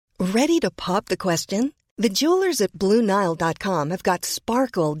Ready to pop the question? The jewelers at BlueNile.com have got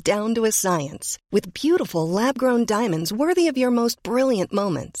sparkle down to a science with beautiful lab-grown diamonds worthy of your most brilliant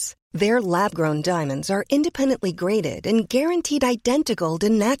moments. Their lab-grown diamonds are independently graded and guaranteed identical to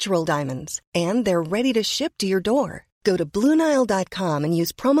natural diamonds, and they're ready to ship to your door. Go to BlueNile.com and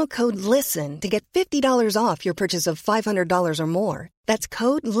use promo code LISTEN to get $50 off your purchase of $500 or more. That's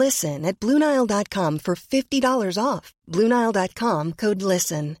code LISTEN at BlueNile.com for $50 off. BlueNile.com, code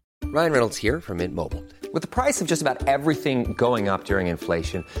LISTEN. Ryan Reynolds here from Mint Mobile. With the price of just about everything going up during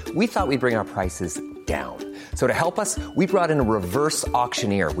inflation, we thought we'd bring our prices down. So to help us, we brought in a reverse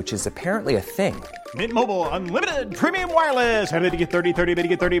auctioneer, which is apparently a thing. Mint Mobile Unlimited Premium Wireless. How to get 30, 30, how to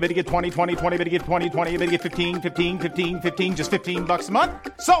get 30, how to get 20, 20, 20, how to get 20, 20, how to get 15, 15, 15, 15, just $15 a month?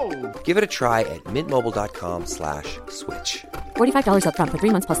 Sold! Give it a try at mintmobile.com/switch. $45 up front for 3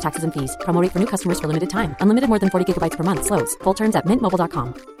 months plus taxes and fees. Promo rate for new customers for limited time. Unlimited more than 40 gigabytes per month. Slows full terms at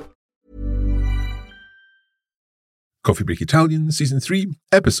mintmobile.com. Coffee Break Italian, Season 3,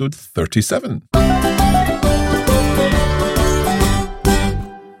 Episode 37.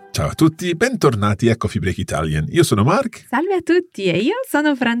 Ciao a tutti, bentornati a Coffee Break Italian. Io sono Mark. Salve a tutti e io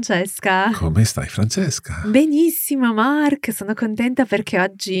sono Francesca. Come stai, Francesca? Benissimo, Mark. Sono contenta perché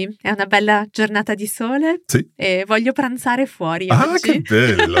oggi è una bella giornata di sole. Sì. E voglio pranzare fuori Ah, oggi. che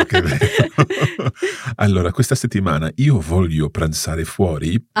bello, che bello. Allora, questa settimana io voglio pranzare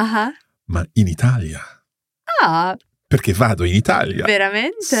fuori, ma in Italia. Ah, Perché vado in Italia.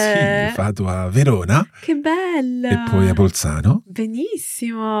 veramente? Sì, vado a Verona. Che bello. E poi a Bolzano.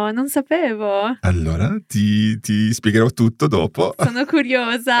 Benissimo, non sapevo. Allora, ti spiegherò tutto dopo. Sono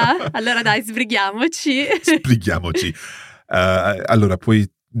curiosa. Allora dai, sbrighiamoci. Sbrighiamoci. Allora, puoi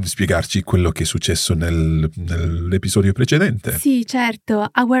spiegarci quello che è successo nell'episodio precedente? Sì, certo.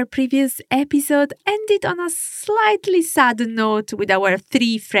 Our previous episode ended on a slightly sad note with our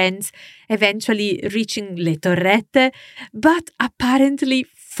 3 friends eventually reaching le Torrette, but apparently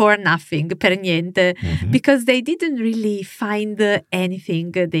for nothing, per niente, because they didn't really find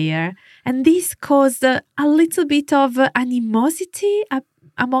anything there. And this caused a little bit of animosity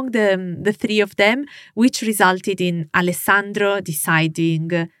among the 3 of them, which resulted in Alessandro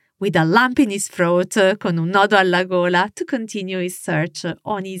deciding, with a lump in his throat, con un nodo alla gola, to continue his search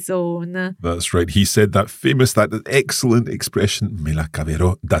on his own. That's right. He said that excellent expression, me la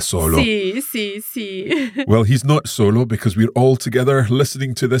caverò da solo. Sì. Well, he's not solo because we're all together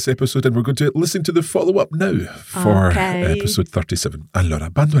listening to this episode and we're going to listen to the follow-up now for episode 37. Allora,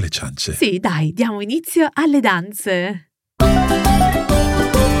 bando alle ciance. Sì, dai, diamo inizio alle danze.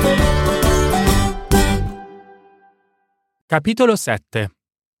 Capitolo 7.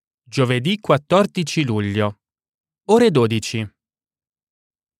 Giovedì 14 luglio. Ore 12.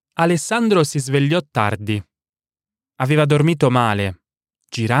 Alessandro si svegliò tardi. Aveva dormito male,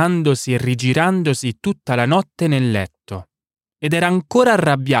 girandosi e rigirandosi tutta la notte nel letto, ed era ancora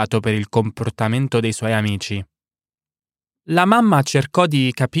arrabbiato per il comportamento dei suoi amici. La mamma cercò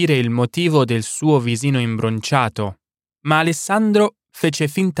di capire il motivo del suo visino imbronciato, ma Alessandro fece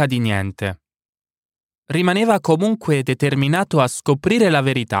finta di niente. Rimaneva comunque determinato a scoprire la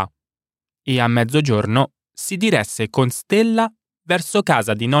verità e a mezzogiorno si diresse con Stella verso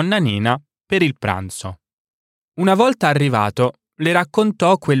casa di nonna Nina per il pranzo. Una volta arrivato, le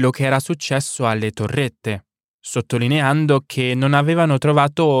raccontò quello che era successo alle Torrette, sottolineando che non avevano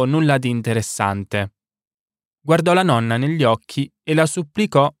trovato nulla di interessante. Guardò la nonna negli occhi e la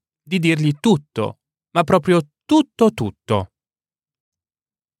supplicò di dirgli tutto, ma proprio tutto.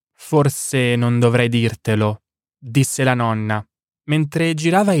 «Forse non dovrei dirtelo», disse la nonna, mentre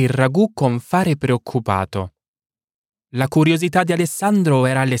girava il ragù con fare preoccupato. La curiosità di Alessandro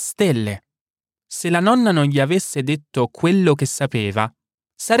era alle stelle. Se la nonna non gli avesse detto quello che sapeva,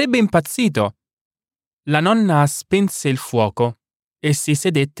 sarebbe impazzito. La nonna spense il fuoco e si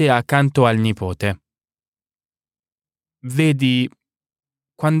sedette accanto al nipote. «Vedi,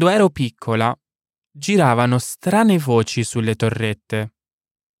 quando ero piccola, giravano strane voci sulle Torrette.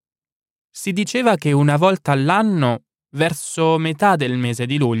 Si diceva che una volta all'anno, verso metà del mese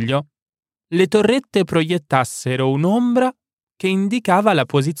di luglio, le Torrette proiettassero un'ombra che indicava la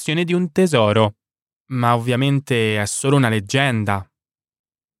posizione di un tesoro, ma ovviamente è solo una leggenda».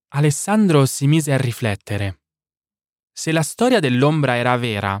 Alessandro si mise a riflettere. Se la storia dell'ombra era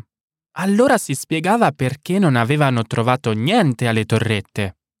vera, allora si spiegava perché non avevano trovato niente alle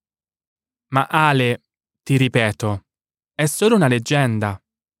Torrette. Ma Ale, ti ripeto, è solo una leggenda.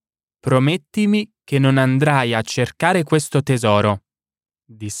 Promettimi che non andrai a cercare questo tesoro,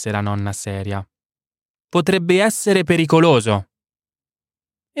 disse la nonna seria. Potrebbe essere pericoloso.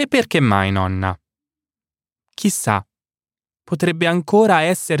 E perché mai, nonna? Chissà, potrebbe ancora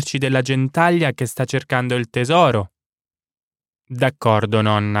esserci della gentaglia che sta cercando il tesoro. D'accordo,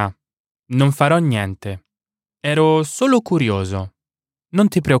 nonna. Non farò niente. Ero solo curioso. Non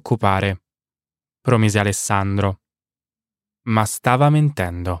ti preoccupare, promise Alessandro. Ma stava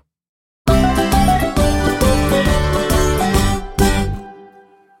mentendo.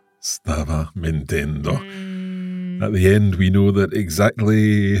 Stava mentendo. At the end, we know that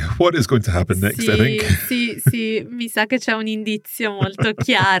exactly what is going to happen next, I think. Sì, mi sa che c'è un indizio molto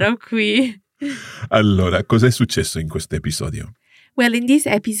chiaro qui. Allora, cos'è successo in questo episodio? Well, in this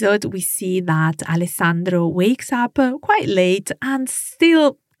episode, we see that Alessandro wakes up quite late and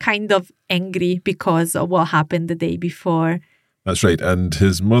still kind of angry because of what happened the day before. That's right, and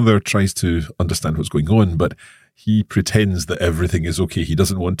his mother tries to understand what's going on, but he pretends that everything is okay. He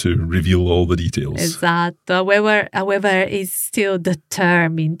doesn't want to reveal all the details. Esatto. However, is still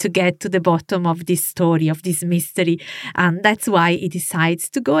determined to get to the bottom of this story, of this mystery. And that's why he decides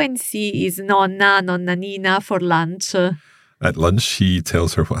to go and see his nonna Nina, for lunch. At lunch, he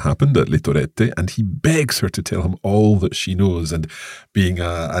tells her what happened at Le Torrette, and he begs her to tell him all that she knows. And being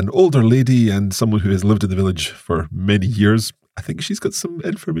an older lady and someone who has lived in the village for many years, I think she's got some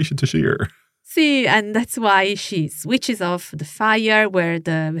information to share. See, and that's why she switches off the fire where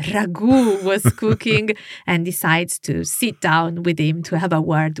the ragu was cooking and decides to sit down with him to have a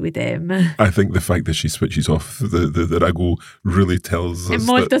word with him. I think the fact that she switches off the ragu really tells us È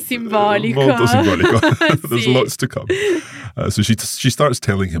molto simbolico. Molto simbolico. There's Sì. lots to come. So she starts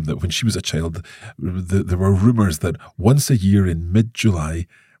telling him that when she was a child, there were rumours that once a year in mid-July,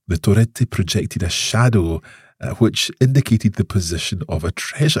 the Torrette projected a shadow which indicated the position of a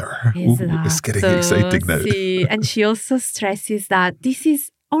treasure. Ooh, it's getting exciting now. Sì. And she also stresses that this is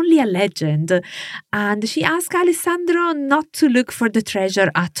only a legend. And she asks Alessandro not to look for the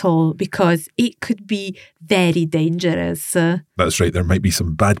treasure at all because it could be very dangerous. That's right. There might be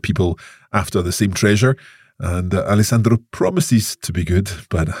some bad people after the same treasure. And Alessandro promises to be good,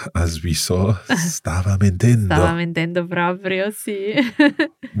 but as we saw, stava mentendo. Stava mentendo proprio, sì.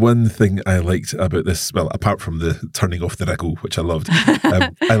 One thing I liked about this, well, apart from the turning off the ragu, which I loved,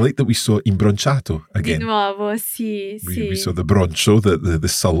 I liked that we saw imbronciato again. Di nuovo, sì. We saw the broncio, the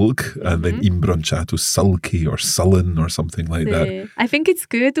sulk, and then imbronciato, sulky or sullen or something like that. I think it's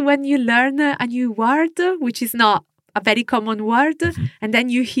good when you learn a new word, which is not a very common word, and then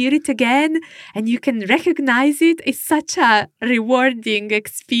you hear it again and you can recognize it. It's such a rewarding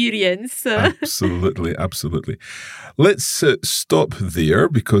experience. Absolutely. Let's stop there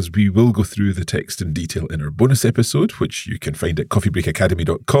because we will go through the text in detail in our bonus episode, which you can find at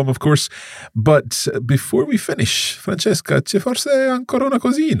coffeebreakacademy.com, of course. But before we finish, Francesca, c'è forse ancora una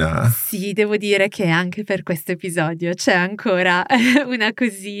cosina? Sì, devo dire che anche per questo episodio c'è ancora una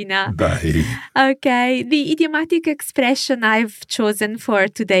cosina. Dai. Okay, the idiomatic expression I've chosen for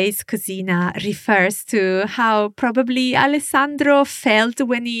today's cosina refers to how probably Alessandro felt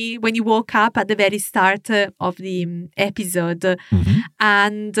when he woke up at the very start of the episode.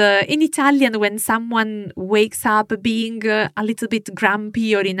 And in Italian, when someone wakes up being a little bit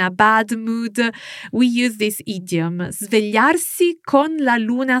grumpy or in a bad mood, we use this idiom, svegliarsi con la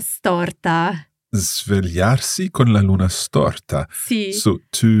luna storta. Svegliarsi con la luna storta. Sì. So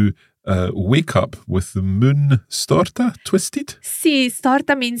to wake up with the moon storta, twisted? Sì,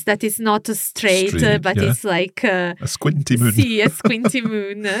 storta means that it's not straight but yeah. it's like a squinty moon. Sì, a squinty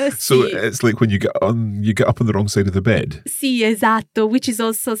moon. So Sì. it's like when you get up on the wrong side of the bed. Sì, esatto, which is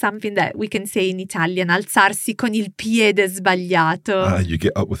also something that we can say in Italian, alzarsi con il piede sbagliato. You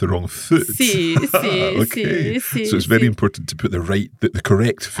get up with the wrong foot. Sì, okay. sì. So it's very important to put the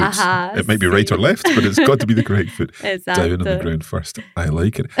correct foot. It might be right or left, but it's got to be the correct foot down on the ground first. I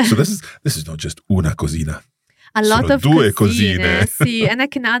like it. So this is not just una cosina. A lot Sono of due cosine. cosine. Sì, and I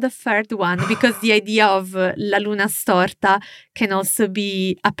can add a third one because the idea of la luna storta can also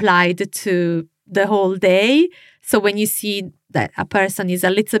be applied to the whole day. So when you see that a person is a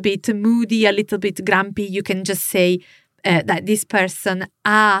little bit moody, a little bit grumpy, you can just say that this person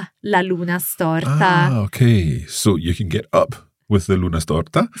ha la luna storta. Okay. So you can get up with the luna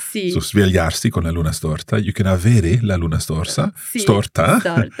storta. Sì. So svegliarsi con la luna storta. You can avere la luna storta. Storta,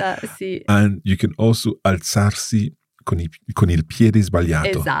 sì. And you can also alzarsi con il piede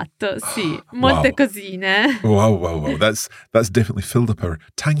sbagliato. Esatto, sì. Molte cosine. Wow. That's definitely filled up our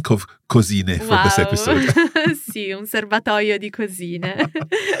tank of cosine for this episode. Sì, un serbatoio di cosine.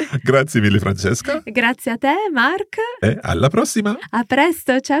 Grazie mille, Francesca. Grazie a te, Mark. E alla prossima. A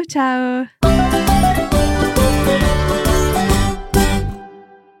presto, ciao ciao.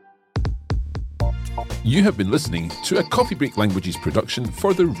 You have been listening to a Coffee Break Languages production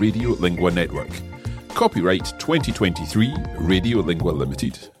for the Radio Lingua Network. Copyright 2023 Radiolingua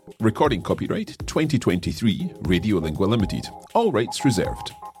Limited. Recording copyright 2023 Radiolingua Limited. All rights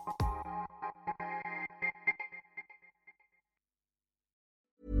reserved.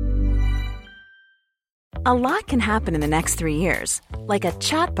 A lot can happen in the next 3 years. Like a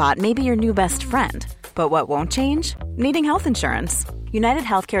chatbot may be your new best friend. But what won't change? Needing health insurance. United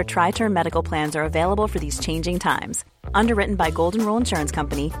Healthcare Tri-Term Medical Plans are available for these changing times. Underwritten by Golden Rule Insurance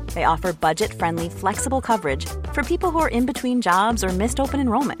Company, they offer budget-friendly, flexible coverage for people who are in between jobs or missed open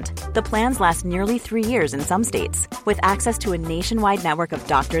enrollment. The plans last nearly 3 years in some states, with access to a nationwide network of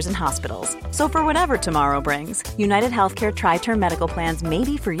doctors and hospitals. So for whatever tomorrow brings, United Healthcare Tri-Term Medical Plans may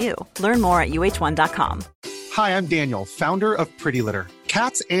be for you. Learn more at uh1.com. Hi, I'm Daniel, founder of Pretty Litter.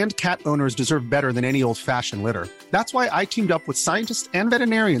 Cats and cat owners deserve better than any old-fashioned litter. That's why I teamed up with scientists and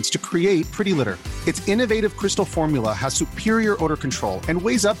veterinarians to create Pretty Litter. Its innovative crystal formula has superior odor control and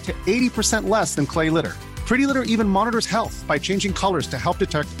weighs up to 80% less than clay litter. Pretty Litter even monitors health by changing colors to help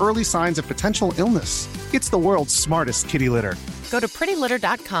detect early signs of potential illness. It's the world's smartest kitty litter. Go to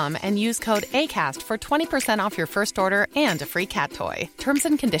prettylitter.com and use code ACAST for 20% off your first order and a free cat toy. Terms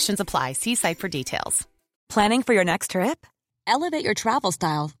and conditions apply. See site for details. Planning for your next trip? Elevate your travel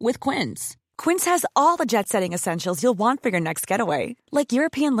style with Quince. Quince has all the jet-setting essentials you'll want for your next getaway, like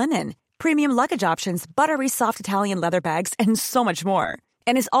European linen, premium luggage options, buttery soft Italian leather bags, and so much more.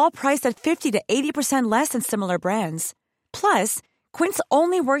 And is all priced at 50 to 80% less than similar brands. Plus, Quince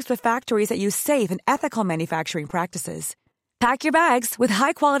only works with factories that use safe and ethical manufacturing practices. Pack your bags with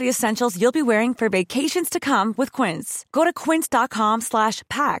high-quality essentials you'll be wearing for vacations to come with Quince. Go to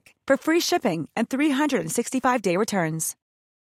quince.com/pack for free shipping and 365-day returns.